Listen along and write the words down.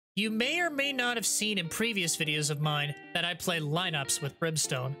You may or may not have seen in previous videos of mine that I play lineups with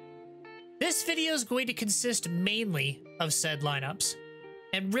Brimstone. This video is going to consist mainly of said lineups.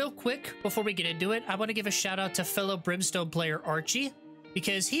 And real quick, before we get into it, I want to give a shout out to fellow Brimstone player Archie,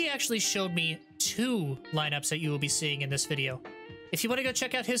 because he actually showed me 2 lineups that you will be seeing in this video. If you want to go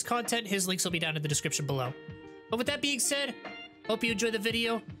check out his content, his links will be down in the description below. But with that being said, hope you enjoy the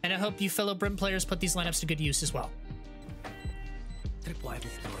video, and I hope you fellow Brim players put these lineups to good use as well.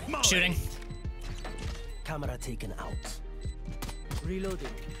 Shooting. Camera taken out. Reloading.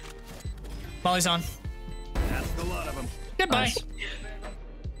 Molly's on. That's a lot of them. Goodbye. Nice.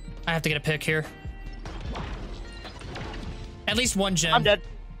 I have to get a pick here. At least one gem. I'm dead.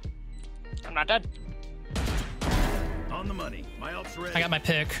 I'm not dead. On the money. My ult's ready. I got my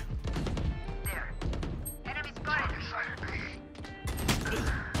pick.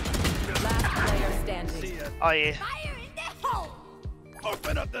 Last player standing. See ya. Oh yeah. Fire in the hole!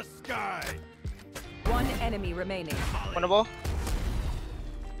 Open up the sky. One enemy remaining. Winnable.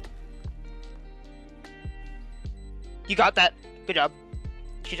 You got that. Good job.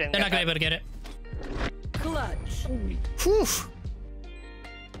 She didn't. They're get not gonna be that. able to get it. Clutch. Whew.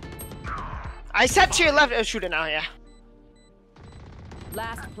 I said to your left. Oh, shoot it now. Yeah.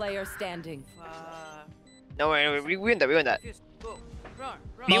 Last player standing. No way. We win that. We win that. We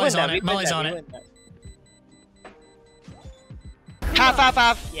Molly's win on that. it. We win Molly's that. on We it. win that.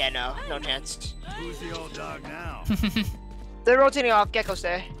 Half. Yeah, no chance. Who's the old dog now? They're rotating off. Gecko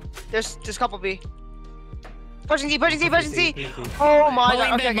stay. There's a couple B. Pushing C. Oh my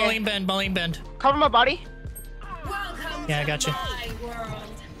god. Okay, okay. Mulling bend. Cover my body. Yeah, I got you.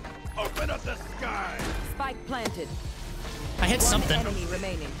 Open up the sky. Spike planted. I hit One something. enemy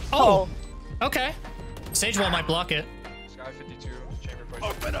remaining. Oh, okay. Sage wall might block it. Sky 52, chamber push.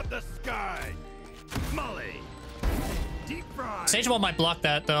 Open up the sky. Molly. Deep fry. Sage wall might block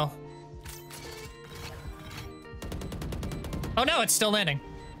that though. Oh no, it's still landing.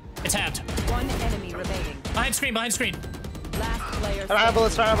 It's halved. One enemy remaining. Behind screen, behind screen. Last player Run out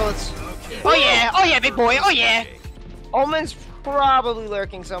of standing. bullets. Oh yeah, big boy. Oh yeah. Omen's probably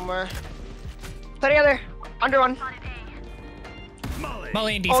lurking somewhere. Play together. Under one. Molly.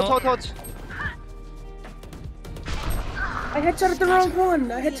 Molly in default. Hold. I headshotted the wrong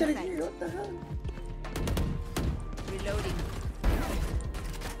one. I headshotted you. What the hell? Reloading.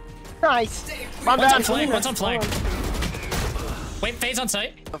 Nice. Bomb One's on down. flank, one's on flank. Wait, phase on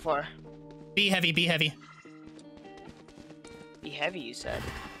site. Before. Be heavy, be heavy. Be heavy, you said.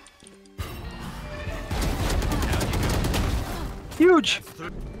 Huge.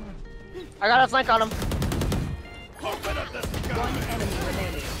 I got a flank on him. Open up the sky. One enemy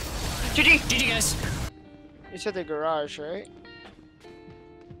remaining. GG. GG guys. You said the garage, right?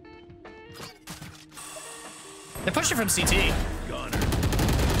 They're pushing from CT. Gunner.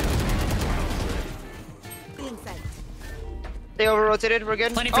 They over rotated. We're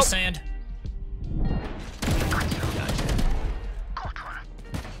good. Plenty for sand.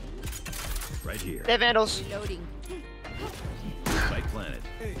 Right here. They have vandals. Reloading. Spike planet.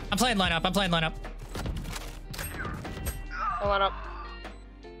 I'm playing lineup, I'm playing lineup. Hold on up.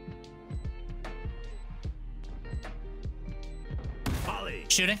 Molly.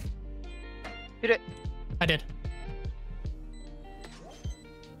 Shooting. Shoot it. I did.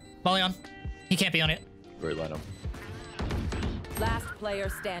 Molly on. He can't be on it. Very light up. Last player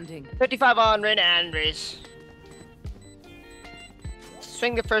standing. 55 on Rin and Raze.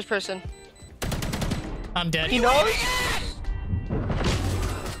 Swing the first person. I'm dead. He knows?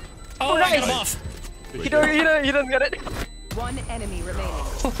 Oh, I nice. got him off. He doesn't get it. One enemy remaining.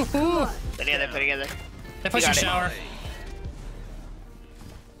 Put together. They're pushing got it. shower.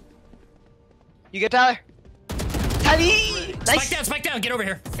 You get Tyler. Tyler! Nice. Spike down, get over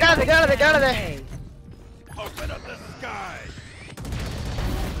here. Get out of there. Hey. Open up the sky.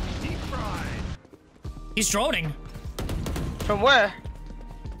 Deep fried. He's droning. From where?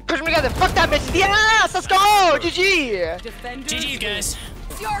 Push them together. Fuck that bitch. Yes, let's go. GG. Defenders GG guys.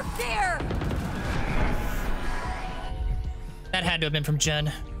 Your fear. That had to have been from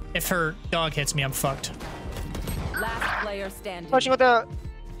Jen. If her dog hits me, I'm fucked. Last player standing. Pushing with the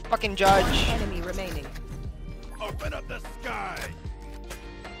fucking judge. One enemy remaining. Open up the sky.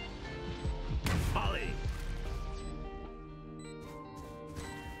 Molly.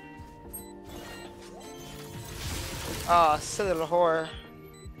 Oh, silly little whore.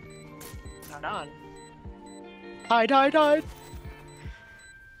 Not on. Hide.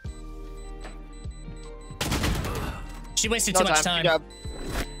 She wasted too much time. Good job.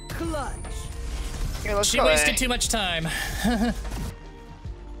 Clutch. Here, let's She go. wasted too much time.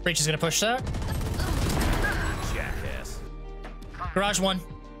 Breach is gonna push that. Jackass. Garage one.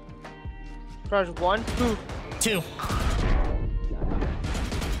 Barrage 1, 2. 2.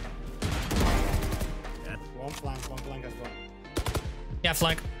 One flank as well. Yeah,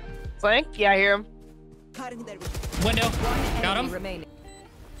 flank. Flank? Yeah, I hear him. Window. Got Enemy him. remaining.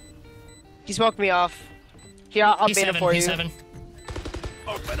 He smoked me off. Yeah, I'll bait it P7. for you. P7.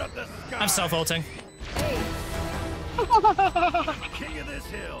 Open up the sky. I'm self-ulting. King of this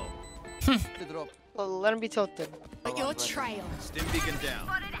hill. Well, let him be tilted. Your trail. Stim beacon down.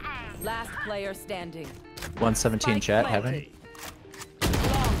 Last player standing. 117 chat, heaven.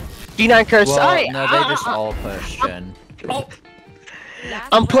 D9 curse. Well, no, they just all pushed in. Oh,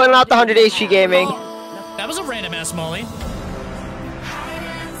 I'm pulling out the 100 HP gaming. that was a random ass molly.